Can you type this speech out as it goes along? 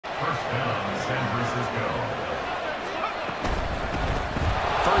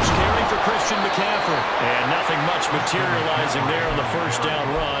Christian McCaffrey. And nothing much materializing there on the first down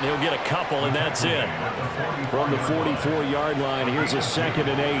run. He'll get a couple, and that's it. From the 44-yard line, here's a 2nd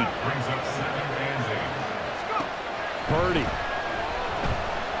and 8. Purdy.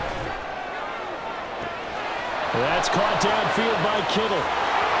 That's caught downfield by Kittle.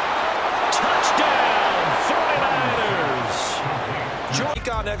 Touchdown, 49ers.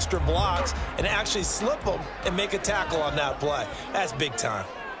 Take on extra blocks and actually slip them and make a tackle on that play. That's big time.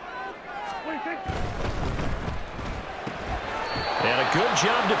 And a good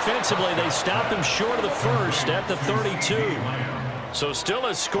job defensively. They stopped them short of the first at the 32. So still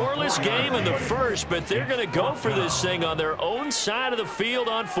a scoreless game in the first, but they're going to go for this thing on their own side of the field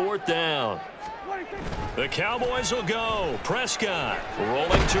on 4th down. The Cowboys will go. Prescott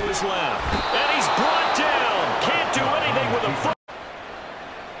rolling to his left. And he's brought down. Can't do anything with a foot.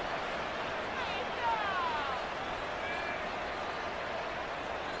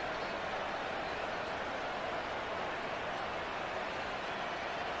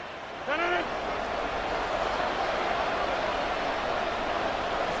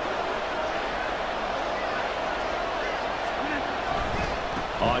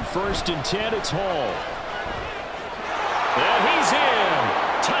 On 1st and 10, it's Hall. And he's in.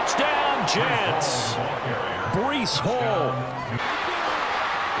 Touchdown, Jets. Breece Hall.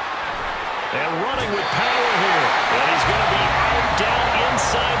 And running with power here. And he's going to be out down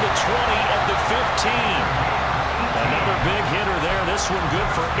inside the 20 at the 15. Another big hitter there. This one good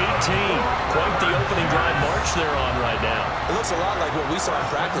for 18. Quite the opening drive march they're on right now. It looks a lot like what we saw in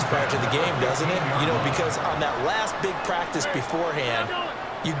practice prior to the game, doesn't it? You know, because on that last big practice beforehand,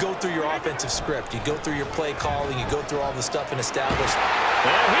 you go through your offensive script. You go through your play calling. You go through all the stuff and establish.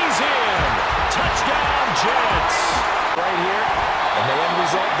 And he's in. Touchdown, Jets. Right here. And the end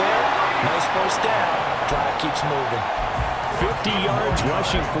result there, nice first down. Drive keeps moving. 50 yards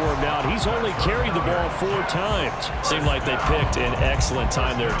rushing for him now. He's only carried the ball 4 times. Seemed like they picked an excellent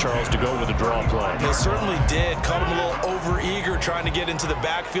time there, Charles, to go with a draw play. They certainly did. Caught him a little over-eager trying to get into the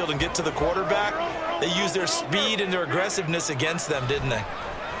backfield and get to the quarterback. They used their speed and their aggressiveness against them, didn't they?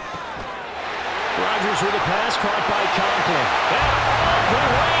 Rodgers with a pass caught by Conklin. And all the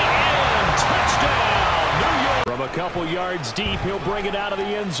way in. Touchdown, New York. From a couple yards deep, he'll bring it out of the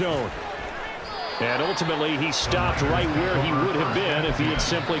end zone. And ultimately, he stopped right where he would have been if he had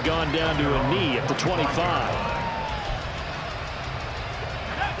simply gone down to a knee at the 25.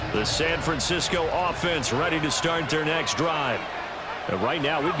 The San Francisco offense ready to start their next drive. And right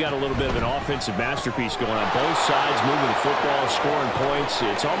now, we've got a little bit of an offensive masterpiece going on. Both sides moving the football, scoring points.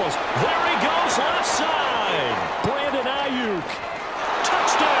 It's almost... There he goes, left side. Brandon Ayuk.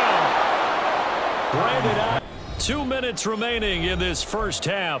 Touchdown. Brandon Ayuk. 2 minutes remaining in this first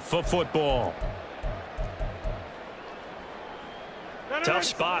half of football. Tough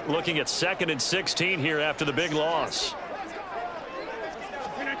spot looking at 2nd and 16 here after the big loss.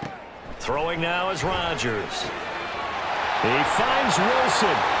 Throwing now is Rodgers. He finds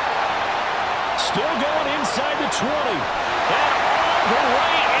Wilson. Still going inside the 20. And all the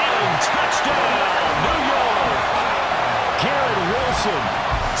way in. Touchdown, New York. Garrett Wilson,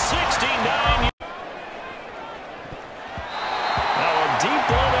 69. Now a deep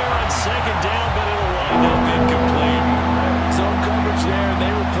ball there on 2nd down, but it'll wind up incomplete. Zone coverage there, and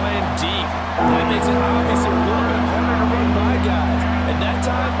they were playing deep. That makes it obviously a little bit harder to run by guys. And that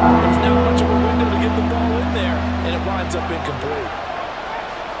time, there's not much of a window to get the ball in there, and it winds up incomplete.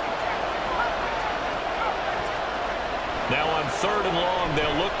 Now on 3rd and long,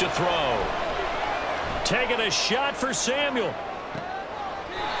 they'll look to throw. Taking a shot for Samuel.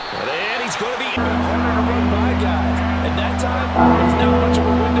 And he's going to be harder to run by guys. And that time, there's not much of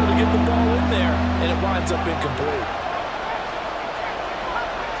a window to get the ball in there, and it winds up incomplete.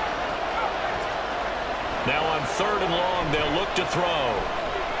 Now on 3rd and long, they'll look to throw.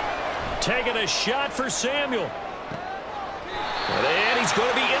 Taking a shot for Samuel. And he's going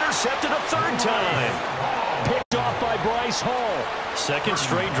to be intercepted a 3rd time. Picked off by Bryce Hall. 2nd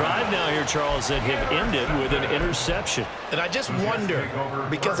straight drive now here, Charles, that have ended with an interception. And I just wonder,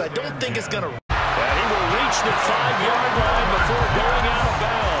 because I don't think it's going to... And he will reach the 5-yard line before going out of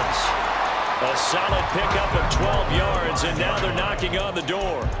bounds. A solid pickup of 12 yards, and now they're knocking on the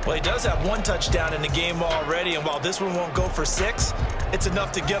door. Well, he does have 1 touchdown in the game already, and while this one won't go for 6, it's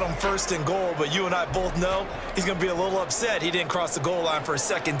enough to get him 1st and goal. But you and I both know he's going to be a little upset he didn't cross the goal line for a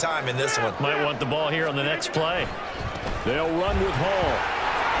 2nd time in this one. Might want the ball here on the next play. They'll run with Hall.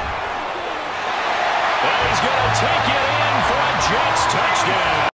 And he's going to take it in for a Jets touchdown.